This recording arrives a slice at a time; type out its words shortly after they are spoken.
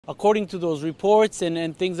According to those reports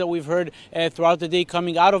and things that we've heard throughout the day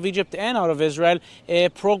coming out of Egypt and out of Israel,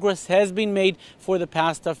 progress has been made for the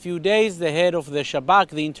past few days. The head of the Shabak,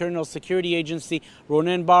 the Internal Security Agency,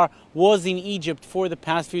 Ronen Bar, was in Egypt for the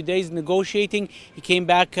past few days negotiating. He came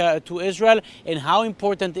back to Israel. And how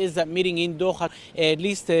important is that meeting in Doha? At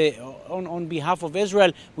least on behalf of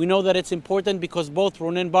Israel, we know that it's important because both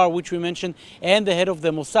Ronen Bar, which we mentioned, and the head of the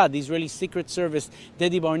Mossad, the Israeli Secret Service,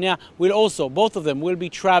 Dedi Barnea, will also, both of them will be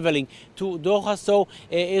traveling to Doha. So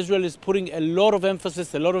Israel is putting a lot of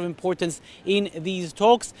emphasis, a lot of importance in these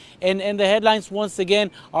talks. And the headlines once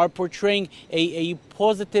again are portraying a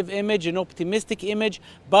positive image, an optimistic image,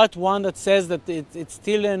 but one that says that it's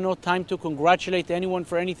still no time to congratulate anyone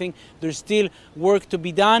for anything. There's still work to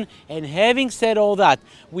be done. And having said all that,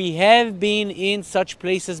 we have been in such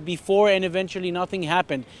places before and eventually nothing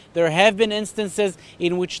happened. There have been instances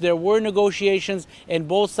in which there were negotiations and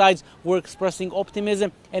both sides were expressing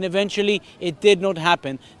optimism, and eventually it did not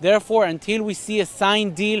happen. Therefore, until we see a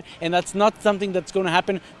signed deal, and that's not something that's going to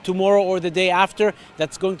happen tomorrow or the day after,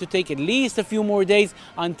 that's going to take at least a few more days.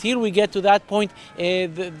 Until we get to that point,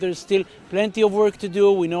 there's still plenty of work to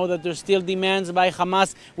do. We know that there's still demands by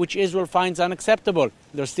Hamas, which Israel finds unacceptable.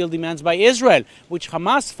 There's still demands by Israel, which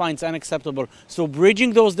Hamas finds unacceptable. So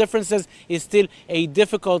bridging those differences is still a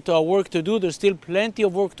difficult work to do. There's still plenty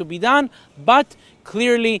of work to be done, but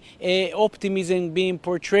clearly optimism being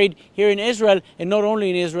portrayed here in Israel, and not only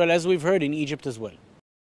in Israel, as we've heard, in Egypt as well.